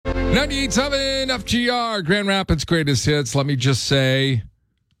98.7 FGR, Grand Rapids Greatest Hits. Let me just say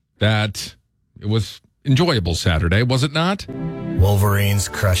that it was enjoyable Saturday, was it not? Wolverines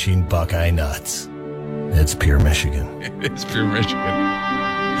crushing Buckeye nuts. It's pure Michigan. It is pure Michigan.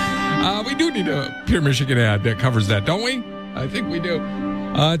 We do need a pure Michigan ad that covers that, don't we? I think we do.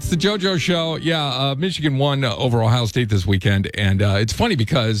 It's the Jojo Show. Yeah, Michigan won over Ohio State this weekend. And it's funny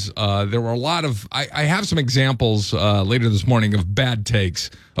because there were a lot of... I have some examples later this morning of bad takes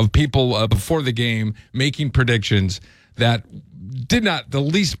of people before the game making predictions that did not the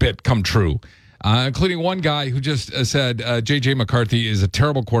least bit come true. Including one guy who just said J.J. McCarthy is a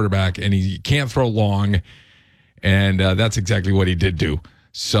terrible quarterback and he can't throw long. And that's exactly what he did do.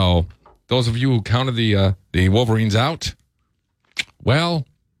 So those of you who counted the Wolverines out... Well,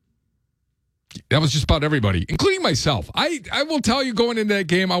 that was just about everybody, including myself. I will tell you, going into that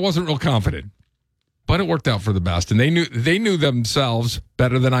game, I wasn't real confident, but it worked out for the best, and they knew themselves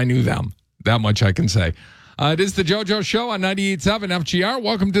better than I knew them. That much I can say. It is the JoJo Show on 98.7 FGR.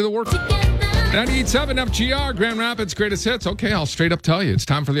 Welcome to the work. 98.7 FGR, Grand Rapids Greatest Hits. Okay, I'll straight up tell you, it's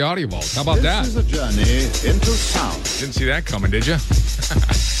time for the Audio Vault. How about that? This is a journey into sound. Didn't see that coming, did you?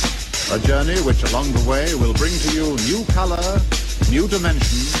 A journey which along the way will bring to you new color, new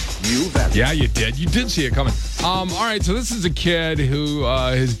dimension, new value. Yeah, you did. You did see it coming. All right, so this is a kid who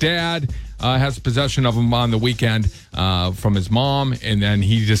his dad has possession of him on the weekend from his mom, and then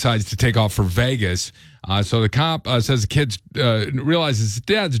he decides to take off for Vegas. So the cop says the kid realizes his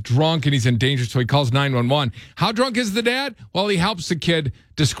dad's drunk and he's in danger, so he calls 911. How drunk is the dad? Well, he helps the kid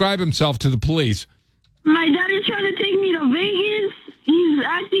describe himself to the police. My dad is trying to take me to Vegas. He's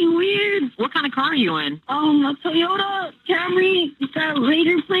acting weird. What kind of car are you in? A Toyota Camry. It's got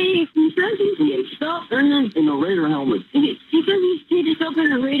Raider plate. He says he's getting stuff in a Raider helmet. He says he's taking stuff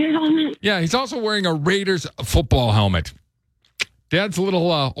in a Raider helmet. Yeah, he's also wearing a Raiders football helmet. Dad's a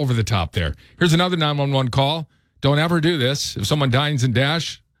little over the top there. Here's another 911 call. Don't ever do this. If someone dines and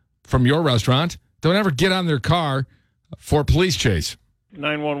dash from your restaurant, don't ever get on their car for a police chase.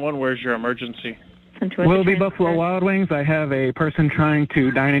 911, where's your emergency? Willoughby Buffalo Wild Wings. I have a person trying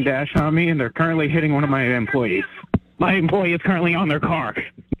to dine and dash on me, and they're currently hitting one of my employees. My employee is currently on their car.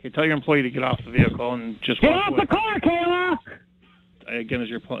 Okay, tell your employee to get off the vehicle and just Get walk off away. the car, Kayla! Again, is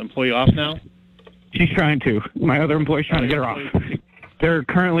your employee off now? She's trying to. My other employee's trying to get her off. They're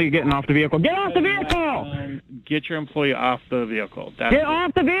currently getting off the vehicle. Get off the vehicle! Get your employee off the vehicle. Get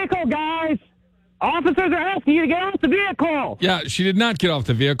off the vehicle, guys! Officers are asking you to get off the vehicle. Yeah, she did not get off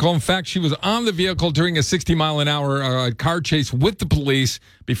the vehicle. In fact, she was on the vehicle during a 60-mile-an-hour car chase with the police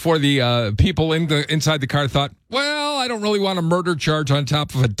before the people inside the car thought, well, I don't really want a murder charge on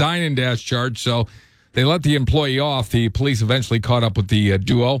top of a dine and dash charge, so they let the employee off. The police eventually caught up with the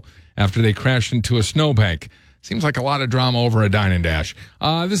duo after they crashed into a snowbank. Seems like a lot of drama over a dine and dash.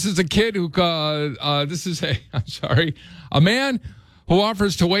 This is a kid who, a man who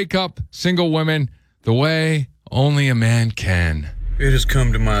offers to wake up single women the way only a man can. It has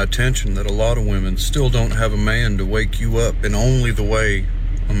come to my attention that a lot of women still don't have a man to wake you up in only the way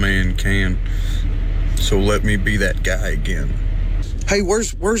a man can. So let me be that guy again. Hey,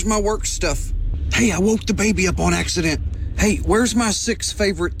 where's my work stuff? Hey, I woke the baby up on accident. Hey, where's my 6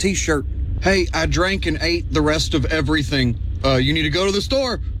 favorite t-shirt? Hey, I drank and ate the rest of everything. You need to go to the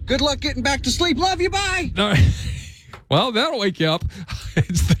store. Good luck getting back to sleep. Love you, bye. No. Well, that'll wake you up.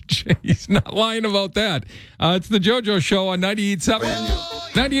 He's not lying about that. It's the JoJo Show on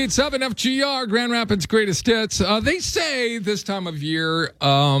 98.7 FGR, Grand Rapids Greatest Hits. They say this time of year,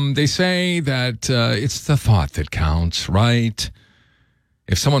 they say that it's the thought that counts, right?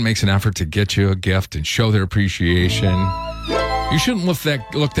 If someone makes an effort to get you a gift and show their appreciation, you shouldn't look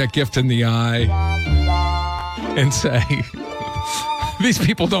that gift in the eye and say, these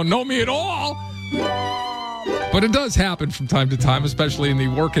people don't know me at all. But it does happen from time to time, especially in the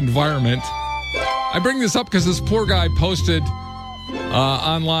work environment. I bring this up because this poor guy posted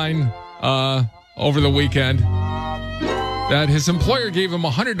online over the weekend that his employer gave him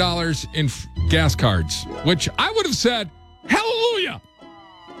 $100 in gas cards, which I would have said, hallelujah.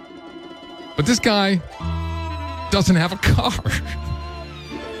 But this guy doesn't have a car.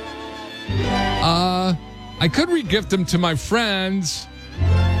 I could regift them to my friends,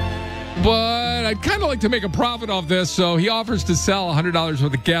 but I'd kind of like to make a profit off this, so he offers to sell $100 worth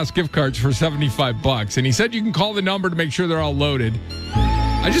of gas gift cards for $75. And he said you can call the number to make sure they're all loaded.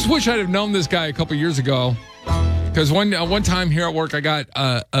 I just wish I'd have known this guy a couple years ago, because one time here at work, I got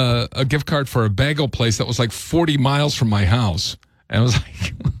a gift card for a bagel place that was like 40 miles from my house. And I was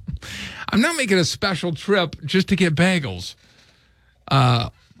like, I'm not making a special trip just to get bagels.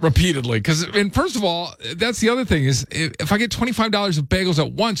 repeatedly. And first of all, that's the other thing is if I get $25 of bagels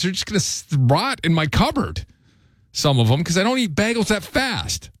at once, they're just going to rot in my cupboard. Some of them, because I don't eat bagels that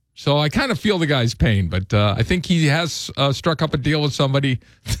fast. So I kind of feel the guy's pain, but I think he has struck up a deal with somebody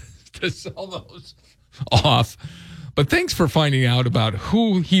to sell those off. But thanks for finding out about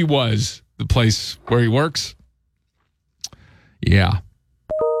who he was, the place where he works. Yeah.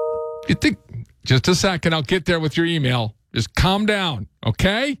 You think, just a second, I'll get there with your email. Just calm down,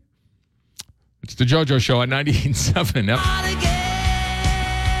 okay? It's the JoJo Show at 98.7.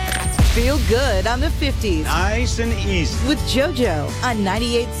 Feel good on the 50s. Nice and easy. With JoJo on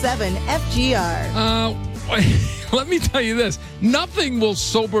 98.7 FGR. Let me tell you this. Nothing will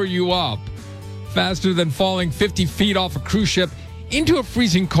sober you up faster than falling 50 feet off a cruise ship into a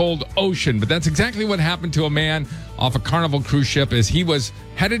freezing cold ocean. But that's exactly what happened to a man off a Carnival cruise ship as he was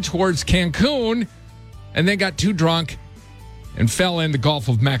headed towards Cancun and then got too drunk and fell in the Gulf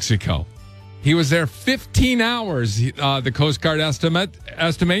of Mexico. He was there 15 hours, the Coast Guard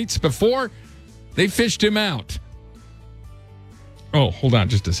estimates, before they fished him out. Oh, hold on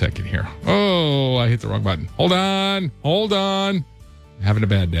just a second here. Oh, I hit the wrong button. Hold on. Having a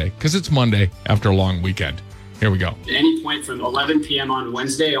bad day because it's Monday after a long weekend. Here we go. At any point from 11 p.m. on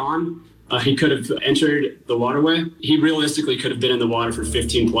Wednesday on, he could have entered the waterway. He realistically could have been in the water for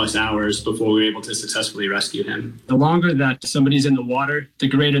 15 plus hours before we were able to successfully rescue him. The longer that somebody's in the water, the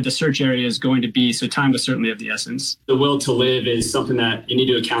greater the search area is going to be, so time was certainly of the essence. The will to live is something that you need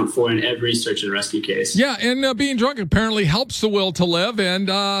to account for in every search and rescue case. Yeah, and being drunk apparently helps the will to live, and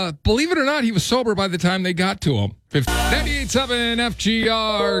believe it or not, he was sober by the time they got to him. 98.7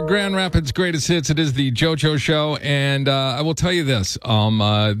 FGR, Grand Rapids Greatest Hits. It is the JoJo Show, and I will tell you this.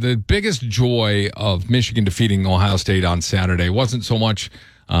 The biggest joy of Michigan defeating Ohio State on Saturday wasn't so much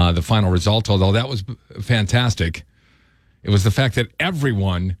the final result, although that was fantastic. It was the fact that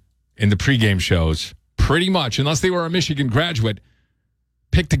everyone in the pregame shows, pretty much, unless they were a Michigan graduate,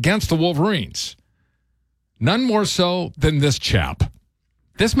 picked against the Wolverines. None more so than this chap.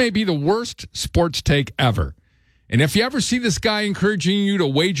 This may be the worst sports take ever. And if you ever see this guy encouraging you to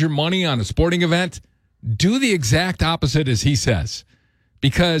wager money on a sporting event, do the exact opposite as he says.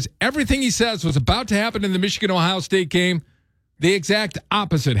 Because everything he says was about to happen in the Michigan-Ohio State game, the exact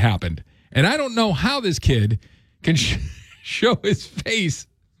opposite happened. And I don't know how this kid can show his face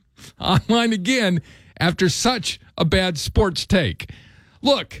online again after such a bad sports take.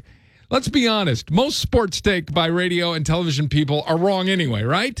 Look, let's be honest. Most sports take by radio and television people are wrong anyway,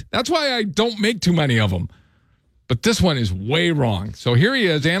 right? That's why I don't make too many of them. But this one is way wrong. So here he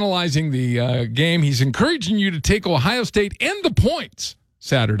is analyzing the game. He's encouraging you to take Ohio State and the points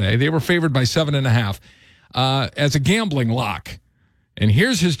Saturday. They were favored by 7.5 as a gambling lock. And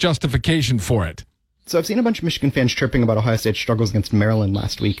here's his justification for it. So I've seen a bunch of Michigan fans chirping about Ohio State's struggles against Maryland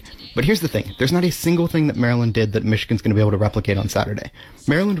last week. But here's the thing. There's not a single thing that Maryland did that Michigan's going to be able to replicate on Saturday.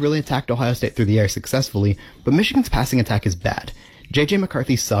 Maryland really attacked Ohio State through the air successfully, but Michigan's passing attack is bad. J.J.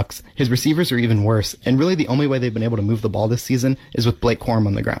 McCarthy sucks, his receivers are even worse, and really the only way they've been able to move the ball this season is with Blake Corum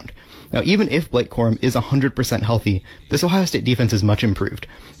on the ground. Now, even if Blake Corum is 100% healthy, this Ohio State defense is much improved.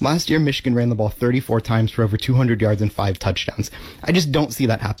 Last year, Michigan ran the ball 34 times for over 200 yards and 5 touchdowns. I just don't see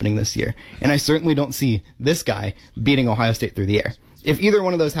that happening this year, and I certainly don't see this guy beating Ohio State through the air. If either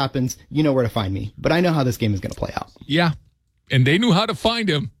one of those happens, you know where to find me, but I know how this game is going to play out. Yeah, and they knew how to find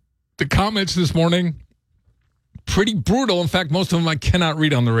him. The comments this morning, pretty brutal. In fact, most of them I cannot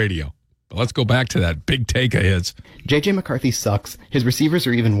read on the radio. But let's go back to that big take of his. J.J. McCarthy sucks, his receivers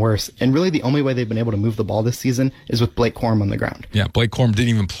are even worse, and really the only way they've been able to move the ball this season is with Blake Corum on the ground. Yeah, Blake Corum didn't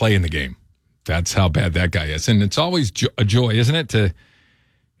even play in the game. That's how bad that guy is. And it's always a joy, isn't it, to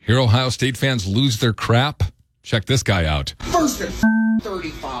hear Ohio State fans lose their crap? Check this guy out. First and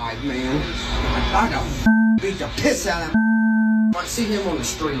 35, man. I got beat the piss out of I see him on the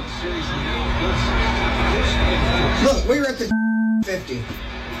street. Look, we were at the 50.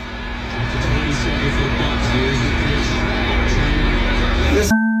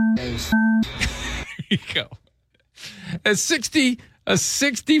 This There you go. A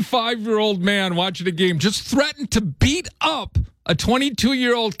 65-year-old man watching a game just threatened to beat up a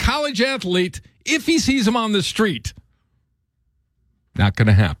 22-year-old college athlete if he sees him on the street. Not going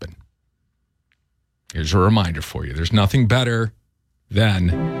to happen. Here's a reminder for you. There's nothing better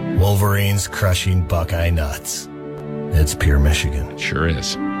than Wolverines crushing Buckeye nuts. It's pure Michigan. Sure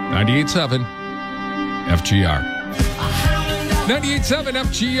is. 98.7 FGR. 98.7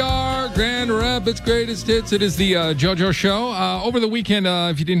 FGR, Grand Rapids Greatest Hits. It is the JoJo Show. Over the weekend,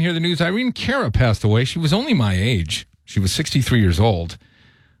 if you didn't hear the news, Irene Cara passed away. She was only my age. She was 63 years old.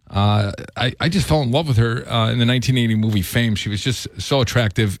 I just fell in love with her in the 1980 movie Fame. She was just so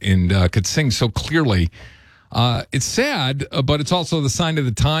attractive and could sing so clearly. It's sad, but it's also the sign of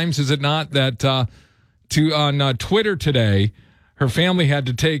the times, is it not? That on Twitter today, her family had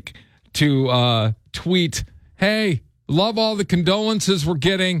to take to tweet, "Hey, love all the condolences we're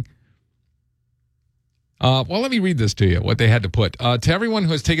getting." Well, let me read this to you, what they had to put. To everyone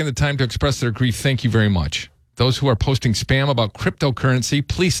who has taken the time to express their grief, thank you very much. Those who are posting spam about cryptocurrency,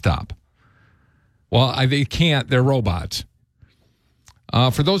 please stop. Well, they can't. They're robots.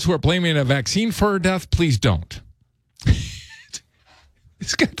 For those who are blaming a vaccine for her death, please don't.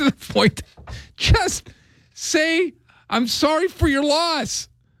 It's got to the point. Just say, I'm sorry for your loss.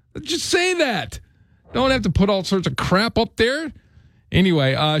 Just say that. Don't have to put all sorts of crap up there.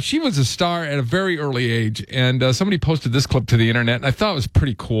 Anyway, she was a star at a very early age, and somebody posted this clip to the internet, and I thought it was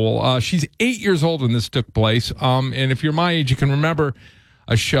pretty cool. She's 8 years old when this took place, and if you're my age, you can remember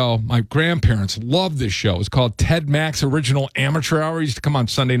a show. My grandparents loved this show. It was called Ted Mack's Original Amateur Hour. It used to come on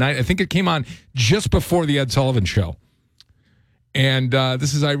Sunday night. I think it came on just before the Ed Sullivan Show. And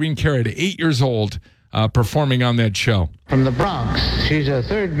this is Irene Cara, at 8 years old, performing on that show. From the Bronx. She's a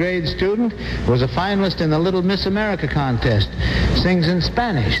third grade student, was a finalist in the Little Miss America contest. Sings in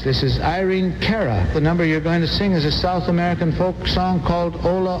Spanish. This is Irene Cara. The number you're going to sing is a South American folk song called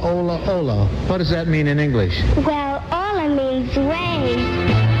Ola, Ola, Ola. What does that mean in English? Well, Ola means rain.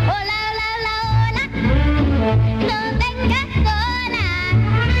 Ola, Ola, Ola, Ola. No vengas sola.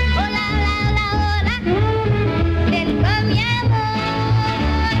 Ola, Ola, Ola, Ola. Ven con mi amor.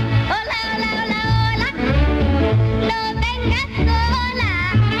 Ola, Ola, Ola, Ola. No vengas sola.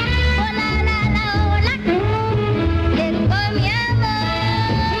 Ola, Ola, Ola, Ola. Ven con mi amor.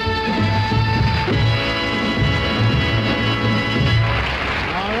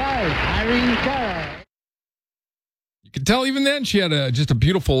 All right, Irene Cara. You could tell even then she had just a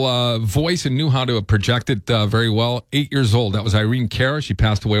beautiful voice and knew how to project it very well. 8 years old. That was Irene Cara. She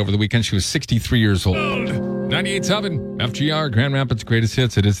passed away over the weekend. She was 63 years old. 98.7 FGR, Grand Rapids Greatest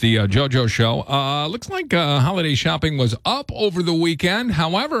Hits. It is the JoJo Show. Looks like holiday shopping was up over the weekend.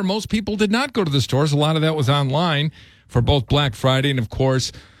 However, most people did not go to the stores. A lot of that was online for both Black Friday and, of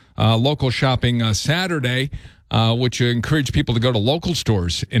course, local shopping Saturday, which encouraged people to go to local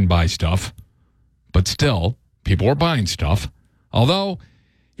stores and buy stuff. But still, people were buying stuff. Although,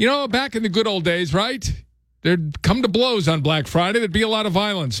 back in the good old days, right? There'd come to blows on Black Friday. There'd be a lot of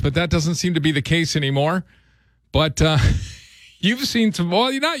violence, but that doesn't seem to be the case anymore. But you've seen some,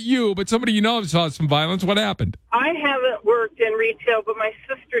 well, not you, but somebody saw some violence. What happened? I haven't worked in retail, but my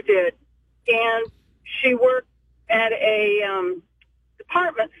sister did. And she worked at a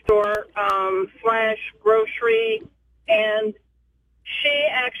department store / grocery, and she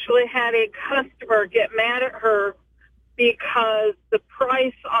actually had a customer get mad at her because the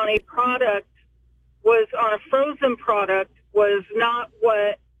price on a product on a frozen product was not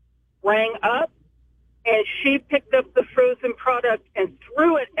what rang up, and she picked up the frozen product and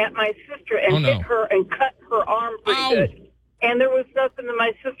threw it at my sister and hit her and cut her arm pretty good. And there was nothing that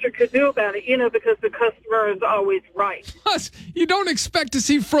my sister could do about it, because the customer is always right. Plus, you don't expect to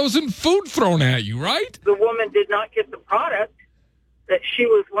see frozen food thrown at you, right? The woman did not get the product that she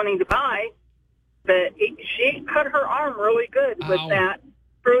was wanting to buy, but she cut her arm really good with that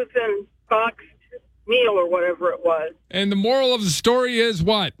frozen boxed meal or whatever it was. And the moral of the story is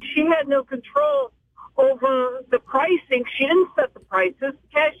what? She had no control over the pricing. She didn't set the prices.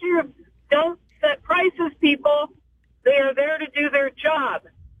 Cashiers don't set prices, people. They are there to do their job.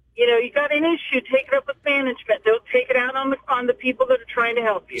 You got an issue, take it up with management. Don't take it out on the people that are trying to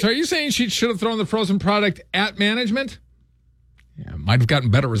help you. So are you saying she should have thrown the frozen product at management? Yeah, might have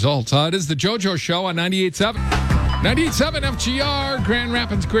gotten better results. It is the JoJo Show on 98.7. 98.7 FGR, Grand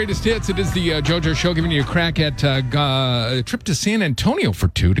Rapids Greatest Hits. It is the JoJo Show, giving you a crack at a trip to San Antonio for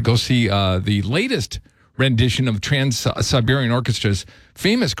two to go see the latest rendition of Trans-Siberian Orchestra's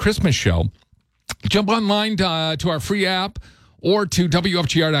famous Christmas show. Jump online to our free app or to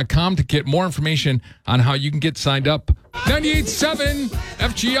WFGR.com to get more information on how you can get signed up. 98.7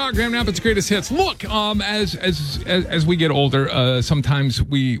 FGR, Grand Rapids Greatest Hits. Look, as we get older, sometimes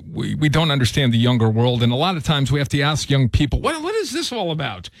we don't understand the younger world, and a lot of times we have to ask young people, what is this all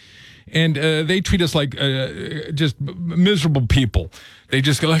about? And they treat us like just miserable people. They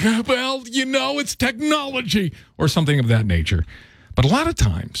just go like, well, it's technology or something of that nature. But a lot of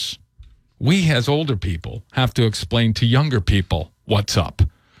times, we as older people have to explain to younger people what's up.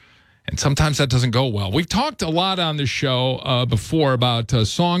 And sometimes that doesn't go well. We've talked a lot on this show before about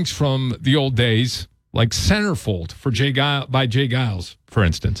songs from the old days, like Centerfold by Jay Giles, for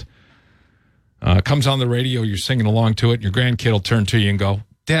instance. Comes on the radio, you're singing along to it, and your grandkid will turn to you and go,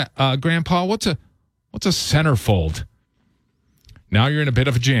 Grandpa, what's a centerfold? Now you're in a bit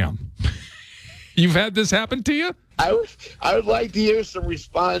of a jam. You've had this happen to you? I would like to hear some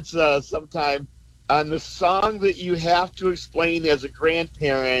response sometime on the song that you have to explain as a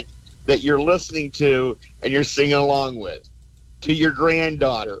grandparent that you're listening to and you're singing along with to your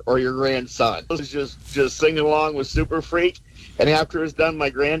granddaughter or your grandson. I was just singing along with Super Freak, and after it's done, my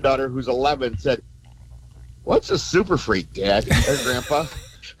granddaughter, who's 11, said, "What's a Super Freak, Dad?" Or Grandpa.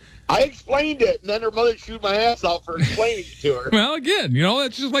 I explained it, and then her mother chewed my ass out for explaining it to her. Well, again,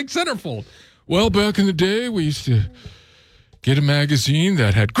 that's just like centerfold. Well, back in the day, we used to get a magazine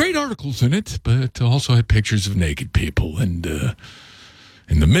that had great articles in it, but also had pictures of naked people. And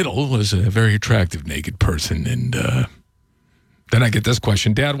in the middle was a very attractive naked person. And then I get this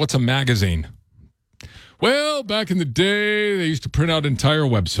question, Dad, what's a magazine? Well, back in the day, they used to print out entire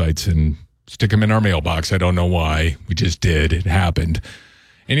websites and stick them in our mailbox. I don't know why. We just did. It happened.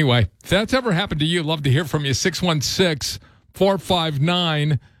 Anyway, if that's ever happened to you, love to hear from you.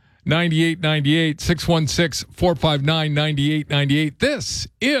 616-459-9898. 616-459-9898. This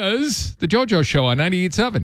is The JoJo Show on 98.7.